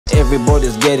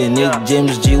Everybody's getting it,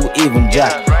 James G, even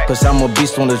Jack. Cause I'm a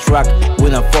beast on the track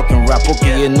when I fucking rap.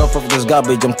 Okay, enough of this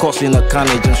garbage, I'm causing a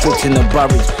carnage, I'm switching the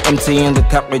barrage, emptying the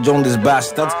cartridge on this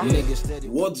bastard.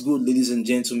 What's good, ladies and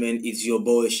gentlemen, it's your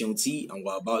boy Seun, and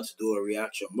we're about to do a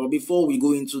reaction. But before we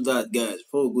go into that, guys,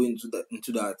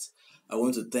 I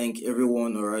want to thank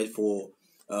everyone, alright, for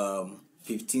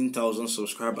 15,000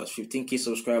 subscribers, 15k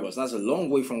subscribers. That's a long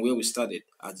way from where we started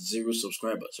at 0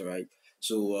 subscribers, alright.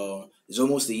 So it's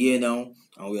almost a year now,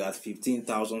 and we're at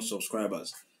 15,000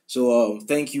 subscribers. So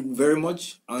thank you very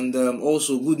much. And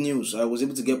also good news, I was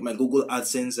able to get my Google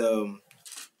AdSense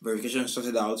verification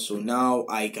sorted out, so now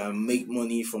I can make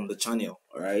money from the channel.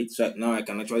 All right, so now I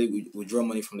can actually withdraw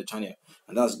money from the channel,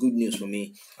 and that's good news for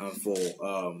me and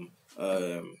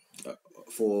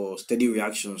for steady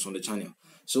reactions on the channel.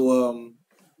 So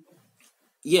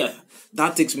yeah,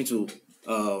 that takes me to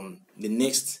the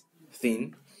next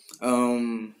thing.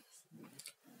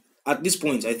 At this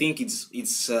point, I think it's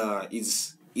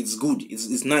good.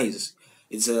 It's nice.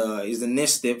 It's the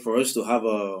next step for us to have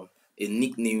a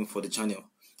nickname for the channel.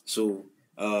 So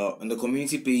on the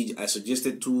community page, I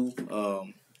suggested two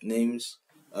names,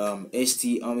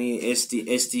 ST Army,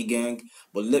 ST Gang.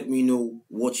 But let me know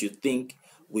what you think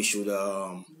we should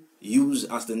use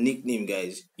as the nickname,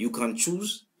 guys. You can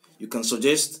choose, you can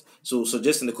suggest. So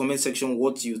suggest in the comment section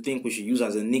what you think we should use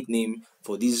as a nickname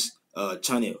for this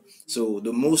channel. So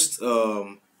the most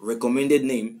recommended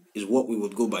name is what we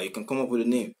would go by. You can come up with a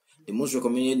name. The most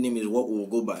recommended name is what we will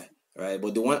go by, right?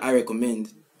 But the one I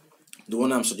recommend, the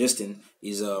one I'm suggesting,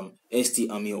 is ST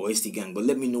Army or ST Gang. But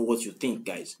let me know what you think,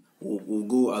 guys. We'll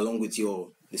go along with your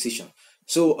decision.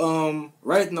 So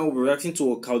right now we're reacting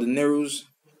to Kao Denero's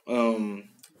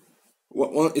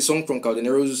a song from Kao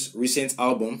Denero's recent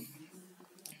album,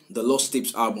 the Lost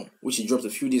Tapes album, which he dropped a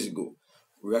few days ago.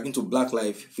 We're reacting to Black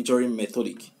Life featuring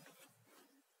Methodic.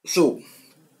 So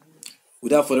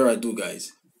without further ado,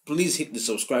 guys, please hit the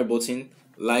subscribe button,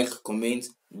 like, comment.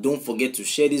 Don't forget to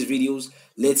share these videos.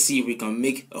 Let's see if we can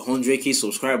make 100k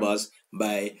subscribers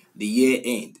by the year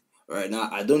end. All right, now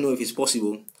I don't know if it's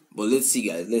possible, but let's see,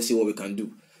 guys. Let's see what we can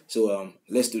do. So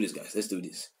let's do this, guys. Let's do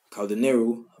this. Kao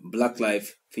Denero, Black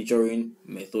Life featuring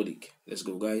Methodic. Let's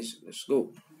go, guys. Let's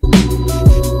go.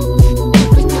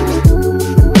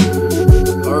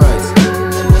 All right.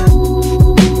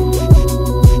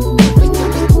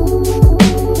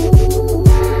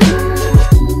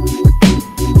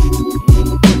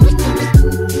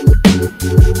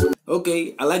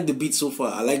 Okay, I like the beat so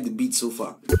far. I like the beat so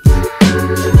far. The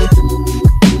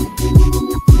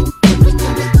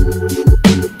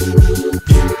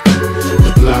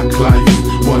black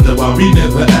life, wonder why we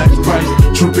never act right.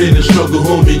 True pain and struggle,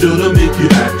 homie, don't make you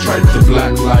act right. The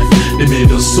black life, they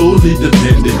made us solely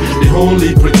dependent. They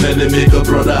only pretend to make a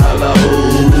brother holla.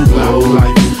 Oh, black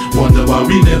life, wonder why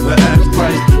we never act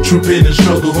right. True pain and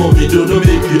struggle, homie, don't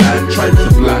make you act right.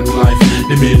 The black life,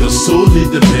 they made us solely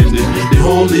dependent. They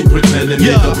only pretend to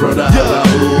make a brother holla.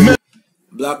 Oh.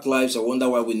 Black lives, I wonder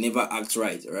why we never act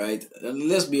right, right?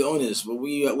 Let's be honest, but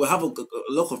we have a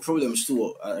lot of problems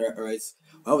too, right?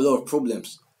 We have a lot of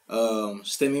problems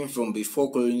stemming from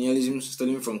before colonialism,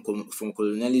 stemming from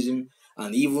colonialism,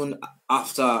 and even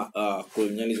after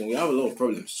colonialism. We have a lot of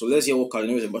problems. So let's hear what Kao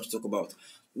Denero is about to talk about.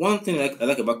 One thing I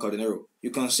like about Kao Denero,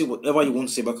 you can say whatever you want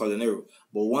to say about Kao Denero,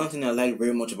 but one thing I like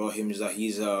very much about him is that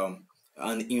he's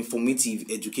an informative,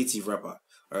 educative rapper.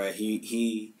 All right,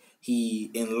 he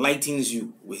enlightens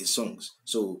you with his songs.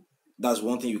 So that's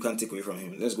one thing you can't take away from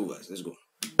him. Let's go, guys. Let's go.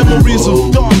 Memories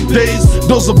of dark days,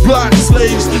 those are black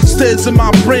slaves. Stares in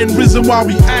my brain, reason why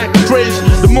we act crazy.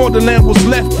 The more the land was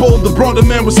left poor, the broader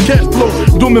man was kept low.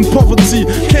 Doom and poverty,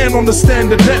 can't understand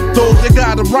the depth though. They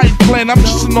got a right plan, I'm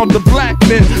just another black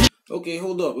man. Okay,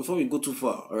 hold up, before we go too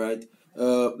far, alright?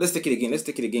 Let's take it again,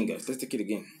 guys. Let's take it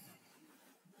again.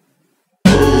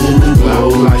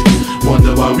 Life,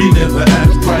 wonder why we never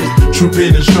act right. True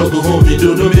pain and struggle, homie,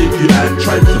 don't make you act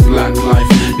right. The black life,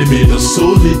 they made us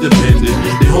solely dependent.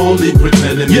 They only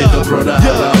pretend to make a brother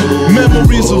holla. Oh,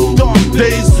 memories of dark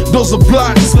days, those are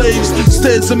black slaves.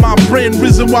 Stares in my brain,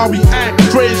 reason why we act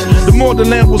crazy. The more the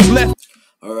land was left.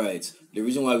 Alright, the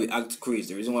reason why we act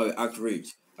crazy, the reason why we act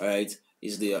rage, alright,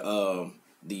 is the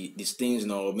stains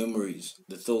in our memories,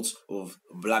 the thoughts of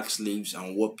black slaves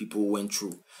and what people went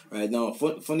through. Right now,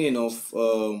 funny enough,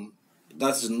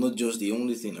 that is not just the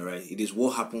only thing. All right, it is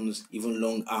what happens even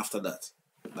long after that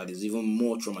that is even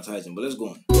more traumatizing. But let's go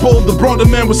on. The brother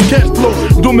man was kept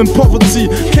low, doom and poverty,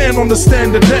 can't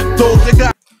understand the depth though. They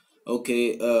got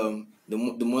okay.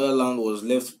 The motherland was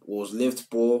left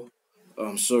poor,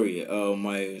 I'm sorry,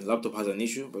 my laptop has an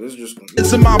issue, but let's just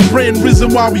It's continue. in my brain,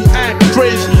 reason why we act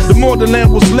crazy. The more the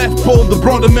land was left poor, the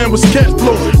broader man was kept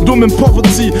low, dooming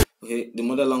poverty. Okay, the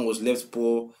motherland was left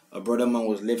poor, a brother man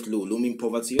was left low, looming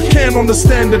poverty. Can't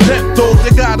understand the depth though,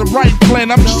 they got a right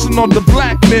plan. I'm just another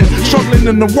black man, struggling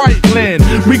in the white land.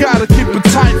 We gotta keep it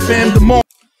tight, fam, the more.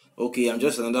 Okay, I'm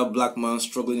just another black man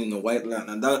struggling in the white land,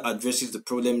 and that addresses the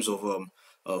problems of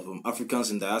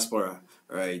Africans in diaspora,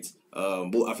 right?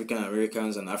 Both African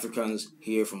Americans and Africans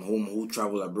here from home who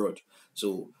travel abroad.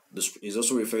 So this is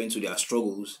also referring to their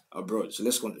struggles abroad. So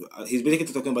let's continue. He's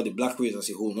basically talking about the black race as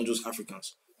a whole, not just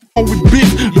Africans. We beef,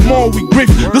 the more we grief.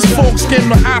 This folks came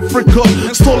to Africa,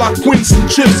 stole our queens and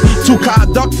chips, took our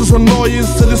doctors and lawyers,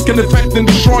 so this can affect and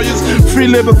destroy us. Free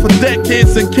labor for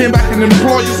decades and came back and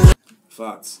employers.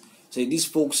 Facts. So these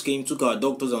folks came, took our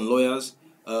doctors and lawyers,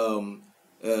 uh,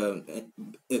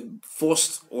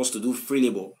 forced us to do free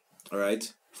labor, all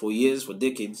right, for years, for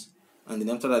decades, and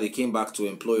then after that they came back to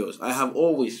employ us. I have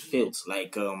always felt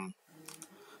like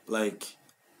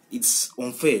it's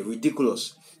unfair,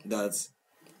 ridiculous that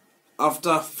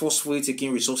after forcefully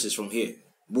taking resources from here,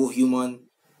 both human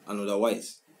and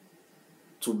otherwise,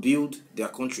 to build their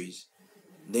countries,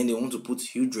 then they want to put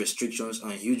huge restrictions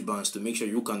and huge bans to make sure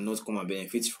you cannot come and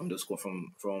benefit from those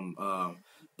from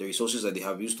the resources that they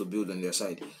have used to build on their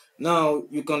side. Now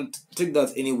you can take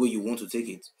that any way you want to take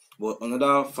it, but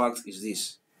another fact is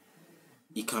this: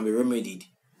 it can be remedied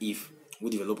if we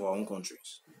develop our own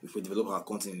countries, if we develop our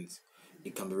continent.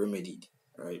 It can be remedied.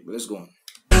 All right, but let's go on.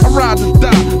 I'd rather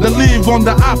die than live on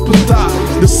the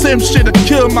appetite. The same shit that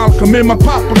killed Malcolm made my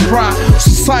papa cry.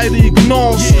 Society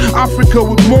ignores Africa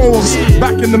with morals.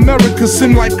 Back in America,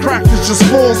 seem like crack is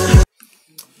just laws.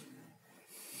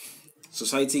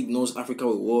 Society ignores Africa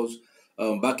with wars.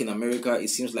 Back in America, it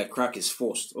seems like crack is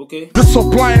forced. Okay. The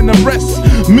supply and arrest,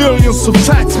 millions of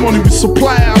tax money we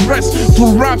supply our rest.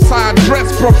 Through raps I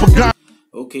address propaganda.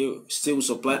 Okay, still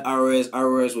supply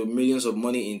ROS with millions of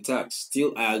money in tax.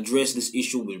 Still, I address this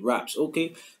issue with raps.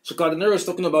 Okay, so Kao Denero is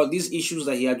talking about these issues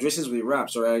that he addresses with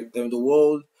raps. All right, the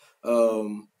world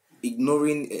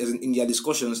ignoring in their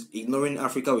discussions, ignoring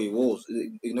Africa with wars,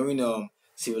 ignoring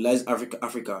civilized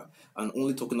Africa, and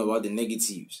only talking about the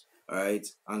negatives. All right,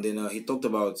 and then he talked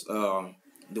about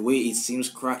the way it seems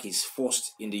crack is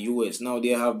forced in the US. Now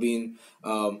there have been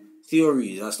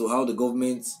theories as to how the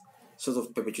government sort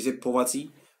of perpetuated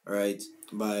poverty, right,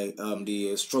 by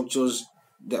the structures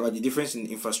that by the difference in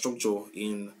infrastructure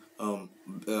in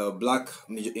black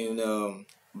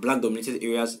dominated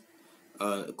areas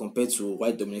compared to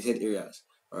white dominated areas,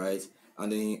 all right,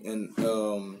 and then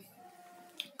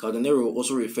Caldenero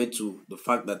also referred to the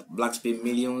fact that blacks pay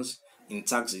millions in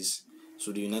taxes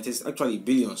to the United States, actually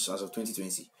billions as of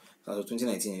 2020, as of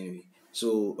 2019 anyway.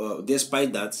 So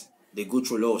despite that, they go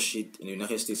through a lot of shit in the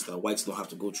United States that whites don't have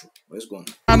to go through. Let's go on.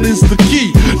 And is the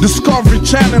key. Discovery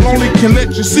Channel only can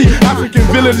let you see African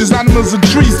villages, animals, and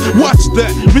trees. Watch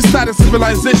that. We started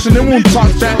civilization, they won't talk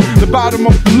that. The bottom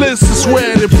of the list is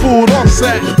where they pulled us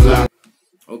at.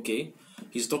 Okay,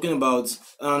 he's talking about,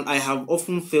 and I have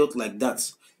often felt like that.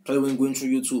 Probably when going through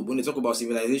YouTube, when they talk about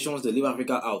civilizations, they leave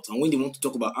Africa out, and when they want to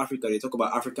talk about Africa, they talk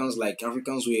about Africans like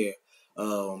Africans where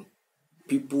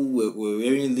people were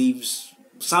wearing leaves,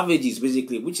 savages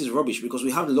basically, which is rubbish because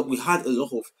we had a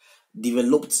lot of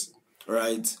developed,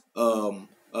 right,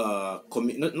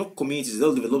 not communities,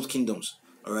 they're developed kingdoms,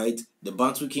 all right, the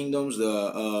Bantu kingdoms,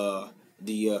 the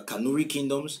Kanuri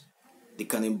kingdoms, the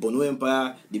Kanem Bono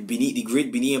Empire, the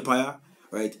Great Bini Empire,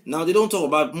 right. Now they don't talk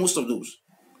about most of those.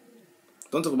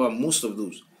 Don't talk about most of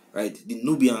those, right? The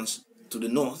Nubians to the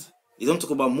north, they don't talk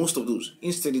about most of those.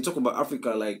 Instead, they talk about Africa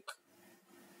like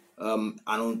an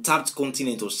untapped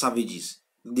continent of savages.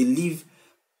 They live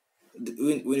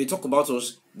when they talk about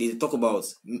us, they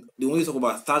only talk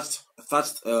about thatched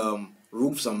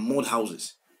roofs and mud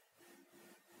houses,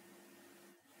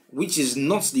 which is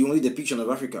not the only depiction of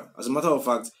Africa. As a matter of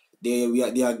fact,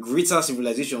 they are greater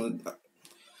civilization.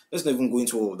 Let's not even go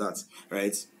into all of that,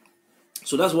 right?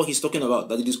 So that's what he's talking about.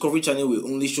 That the Discovery Channel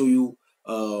will only show you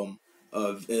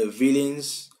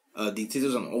villains,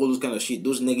 dictators, and all those kind of shit.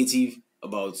 Those negative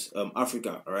about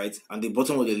Africa, all right. And the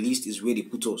bottom of the list is where they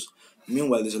put us.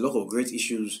 Meanwhile, there's a lot of great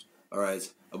issues, all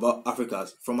right, about Africa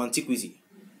from antiquity,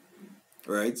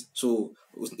 right. So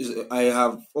I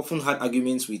have often had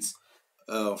arguments with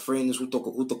friends who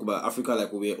talk about Africa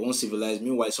like we were uncivilized.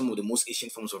 Meanwhile, some of the most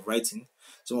ancient forms of writing,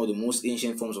 some of the most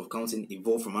ancient forms of counting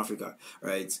evolved from Africa,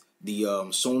 right? The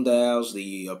sundials,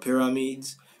 the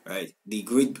pyramids, right? The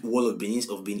Great Wall of Benin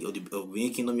of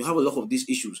Benin Kingdom. You have a lot of these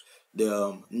issues.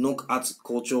 The Nok art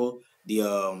culture,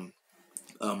 the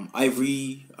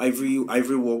ivory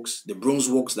works, the bronze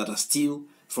works that are still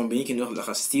from Benin Kingdom that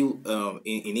are still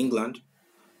in England.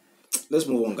 Let's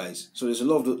move on, guys. So there's a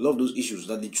lot of those issues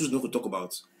that they choose not to talk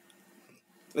about.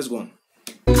 Let's go on.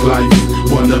 Life,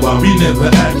 wonder why we never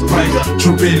act right.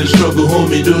 True pain and struggle,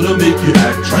 homie, do to make you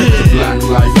act right. The black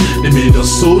life, they made us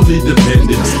solely dependent.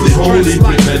 They only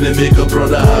pretend to make a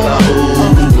brother holla.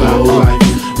 Oh, black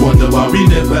life, wonder why we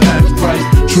never act right.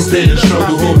 True pain and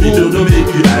struggle, homie, do to make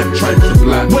you act right. The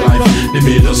black life, they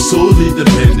made us solely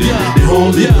dependent. They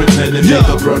only pretend to make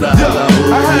a brother holla.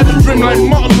 Oh, I had a dream like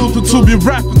Martin Luther to be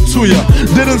rapping to ya.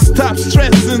 Didn't stop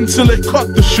stressing till they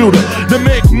caught the shooter. They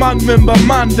make man member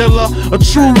Mandela a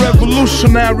true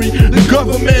revolutionary. The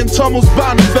government almost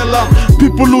banned fella.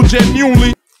 People who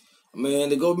genuinely. Man,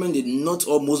 the government did not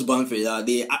almost ban fella.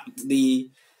 They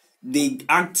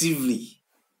actively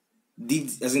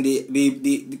did, as in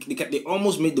they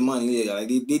almost made the man illegal. Like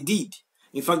they did.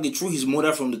 In fact, they threw his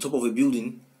mother from the top of a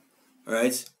building. All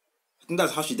right, I think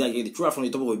that's how she died. They threw her from the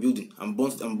top of a building and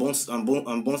burnt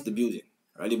the building.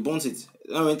 Right, they burnt it.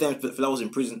 How many times fella was in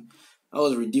prison? That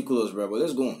was ridiculous, bro. But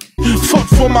let's go on. Fought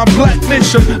for my black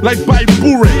nation like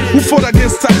Baibure, who fought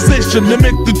against taxation. They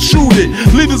make the truth.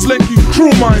 Leaders like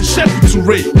Nkrumah and Sheku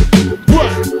Toure. What?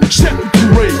 Sheku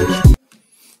Toure.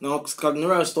 Now, Kao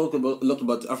Denero has talked a lot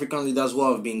about African leaders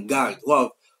who have been gagged,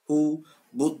 who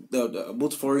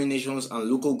both foreign nations and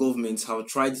local governments have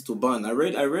tried to ban. I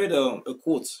read a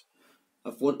quote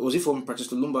of what was it from Patrice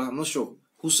Lumumba? I'm not sure,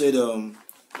 who said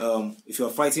if you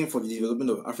are fighting for the development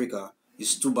of Africa,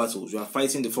 it's two battles. You are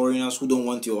fighting the foreigners who don't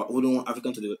want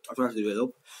Africa to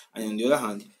develop, and on the other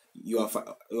hand, you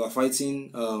are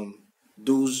fighting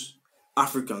those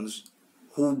Africans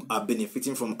who are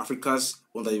benefiting from Africa's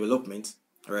underdevelopment,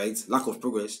 right? Lack of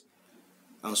progress,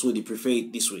 and so they prefer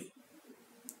it this way.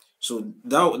 So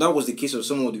that was the case of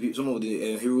some of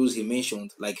the heroes he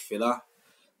mentioned, like Fela,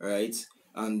 right?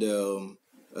 And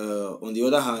on the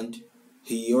other hand,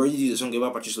 he already did a song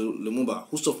about Patrice Lumumba,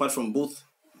 who suffered from both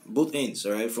ends,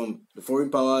 right? From the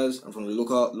foreign powers and from the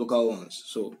local ones.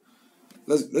 So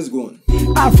let's go on.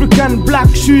 African Black,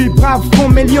 je suis brave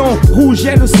comme un lion. Rouge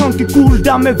est le sang qui coule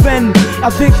dans mes veines.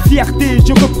 Avec fierté,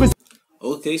 je représente.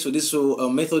 Okay, so this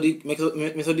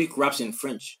Methodic raps in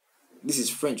French. This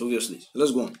is French, obviously. So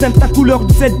let's go on. La couleur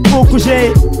de cette peau que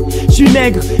j'ai. Je suis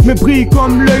nègre, mais brille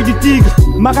comme l'œil du tigre.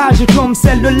 Ma rage est comme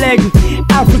celle de l'aigle.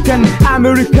 African,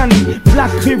 American,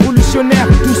 Black révolutionnaire,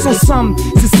 tous ensemble.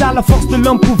 C'est ça la force de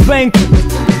l'homme pour vaincre.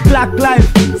 Black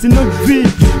life, c'est notre vie.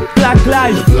 Black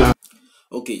life.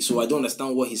 Okay, so I don't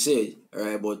understand what he said,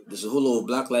 alright, but there's a whole lot of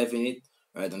black life in it,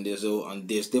 right? And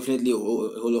there's definitely a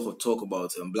whole lot of talk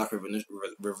about black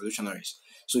revolutionaries.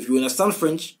 So if you understand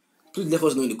French, please let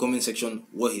us know in the comment section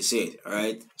what he said,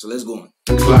 alright? So let's go on.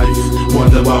 Life,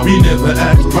 wonder why we never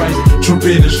act right. True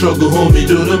pain and struggle, homie,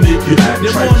 do to make you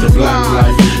act right. The black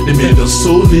life, they made us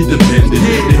solely dependent.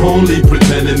 They only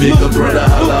pretend to make a brother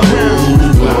holla. Oh,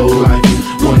 black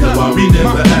life, wonder why we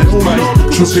never act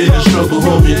right. True pain and struggle,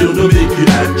 homie, do to make you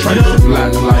act right. The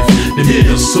black life, they made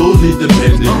us solely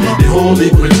dependent. They only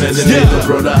pretend to make a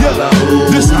brother holla.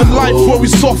 Oh, this the life where we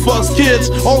suffer as kids.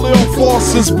 All they offer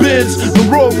us is bids, the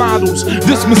role models.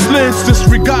 This misleads,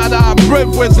 disregard our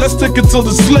breadwinds. Let's take it to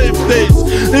the slave days.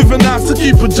 Even now to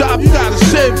keep a job, you gotta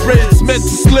shave braids. Meant to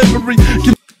slavery.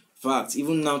 Facts.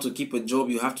 Even now to keep a job,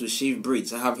 you have to shave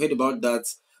braids. I have heard about that.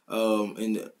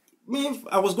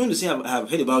 I was going to say I have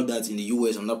heard about that in the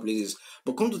US and other places,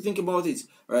 but come to think about it,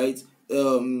 right?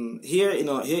 Here in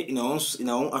our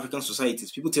own African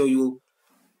societies, people tell you,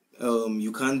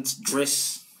 you can't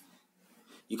dress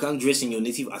in your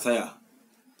native attire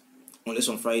unless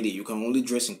on Friday. You can only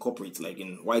dress in corporate, like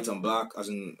in white and black, as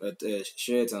in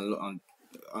shirt and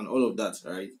all of that,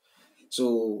 right?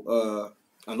 So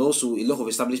and also a lot of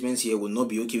establishments here will not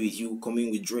be okay with you coming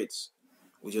with dreads,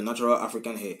 with your natural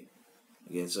African hair.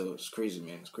 Yeah, so it's crazy,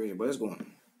 man. It's crazy, but let's go on.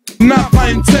 Not my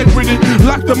integrity,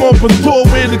 lock them up and throw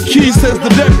away the key, says the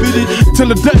deputy. Till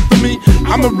the death of me,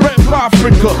 I'm a rep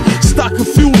Africa. Stock a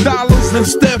few dollars and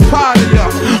step out of ya.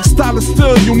 Style is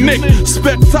still unique,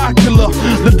 spectacular.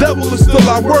 The devil is still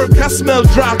at work, I smell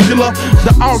Dracula.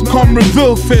 The outcome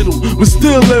revealed fatal, we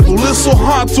still able. It's so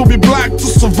hard to be black to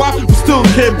survive, we still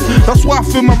capable. That's why I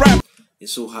feel my rap.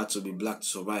 It's so hard to be black to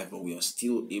survive, but we are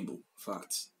still able.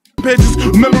 Facts. Pages,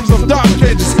 memories of dark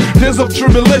ages. Days of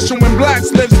tribulation when black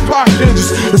slaves park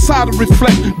ages. It's how to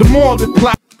reflect the more they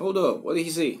plot. Hold up, what did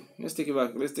he say? Let's take it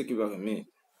back a minute.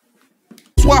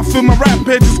 That's why I fill my rap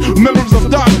pages, memories of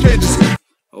dark ages.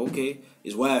 Okay,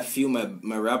 it's why I fill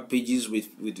my rap pages with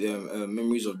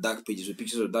memories of dark pages, with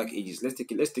pictures of dark ages. Let's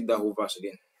take that whole verse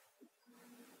again.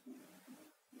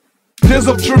 Tears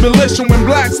of tribulation when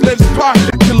black slaves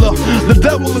particular. The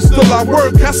devil is still at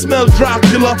work, I smell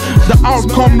Dracula. The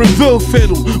outcome revealed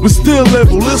fatal, we still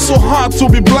able. It's so hard to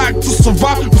be black, to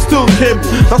survive, we still cable.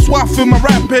 That's why I fill my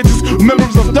rap pages with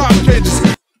memories of dark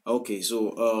ages. Okay,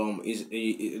 so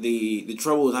the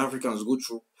troubles Africans go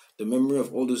through, the memory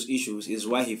of all those issues is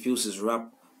why he fills his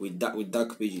rap with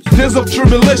dark pages. Tears of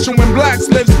tribulation when black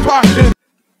slaves particular.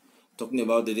 Talking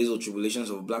about the days of tribulations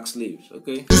of black slaves,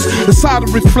 okay? It's how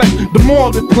to reflect, the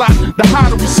more they plot, the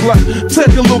harder we select.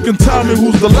 Take a look and tell me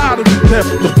who's the lighter we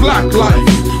left, the black life.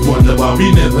 Wonder why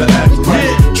we never act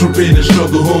right. True pain and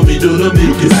struggle, homie, do to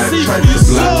make it act right. The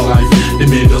black life, they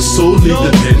made us solely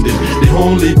dependent. They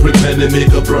only pretend to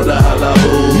make a brother holla,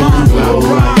 oh,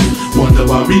 black life. Wonder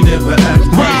why we never act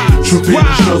right. True pain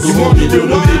and struggle, homie, do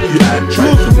to make you act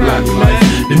right. The black life,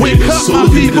 they made us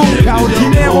solely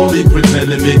dependent. They only pretend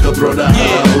to make a brother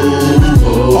holla,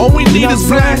 oh. All we need is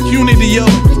black unity, yo.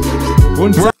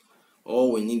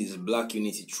 All we need is black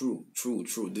unity. True.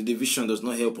 The division does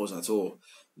not help us at all.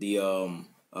 The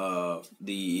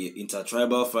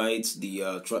intertribal fights, the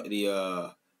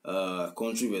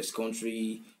country versus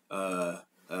country,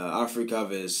 Africa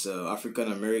versus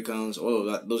African Americans, all of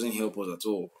that doesn't help us at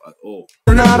all.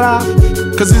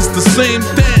 Cause it's the same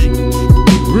thing.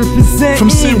 From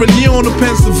Sierra Leone to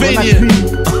Pennsylvania.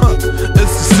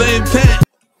 It's the same thing.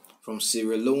 From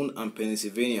Sierra Leone and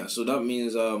Pennsylvania. So that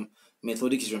means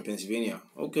Methodic is from Pennsylvania.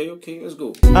 Okay, let's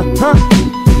go.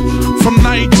 From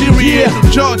Nigeria to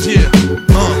Georgia.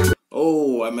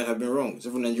 Oh, I might have been wrong.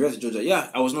 So from Nigeria to Georgia. Yeah,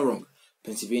 I was not wrong.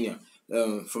 Pennsylvania.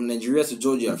 From Nigeria to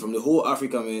Georgia, from the whole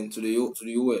Africa, man, to the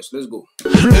US. Let's go.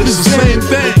 It's the same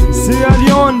thing. Sierra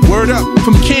Leone. Word up.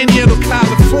 From Kenya to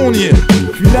California.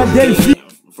 Philadelphia.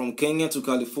 From Kenya to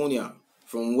California.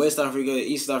 From West Africa,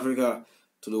 East Africa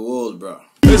to the world, bro.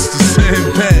 It's the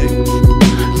same thing.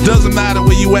 Doesn't matter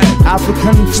where you at.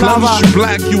 African as long as you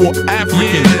black, you are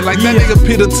African. Yeah, like that nigga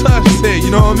Peter Tosh said,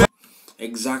 you know what I mean?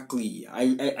 Exactly.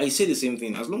 I say the same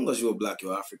thing. As long as you're black,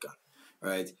 you're African,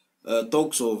 right?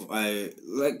 Talks of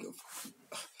like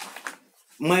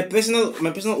my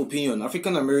personal opinion.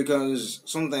 African Americans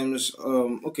sometimes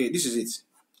okay, this is it.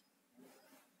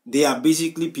 They are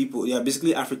basically people. They are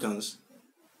basically Africans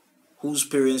whose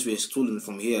parents were stolen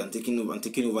from here and taken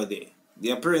over there.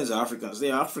 Their parents are Africans.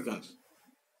 They are Africans.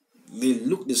 They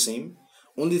look the same.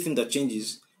 Only thing that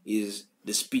changes is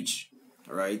the speech,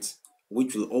 right?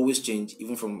 Which will always change,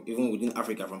 even within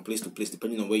Africa, from place to place,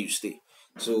 depending on where you stay.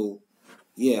 So,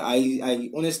 yeah, I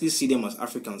honestly see them as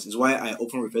Africans. It's why I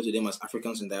often refer to them as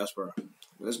Africans in diaspora.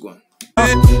 Let's go on.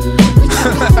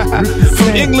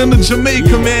 From England to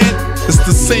Jamaica, man, it's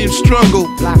the same struggle.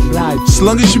 Black life. As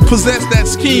long as you possess that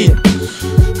skin,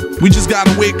 we just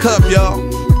gotta wake up, y'all.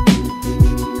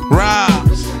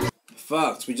 Rise.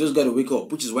 Facts. We just gotta wake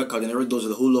up, which is why Kao Denero does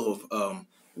a whole lot of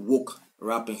woke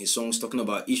rap in his songs, talking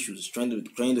about issues, trying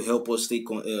to help us stay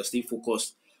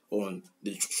focused on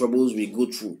the troubles we go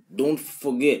through. Don't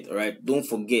forget, right? Don't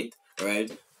forget,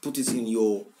 right? Put it in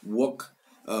your work.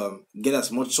 Get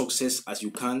as much success as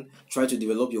you can. Try to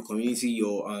develop your community,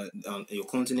 your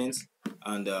continent,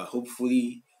 and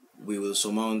hopefully we will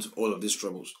surmount all of these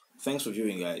troubles. Thanks for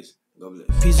viewing, guys. God bless.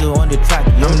 Pizzo on the track,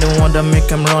 I'm the one that make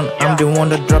him run. I'm the one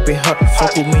that drop it hot.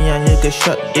 Fuck with me and you get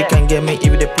shot. They can get me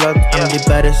if they plot. I'm the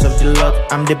baddest of the lot.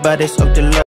 I'm the baddest of the lot.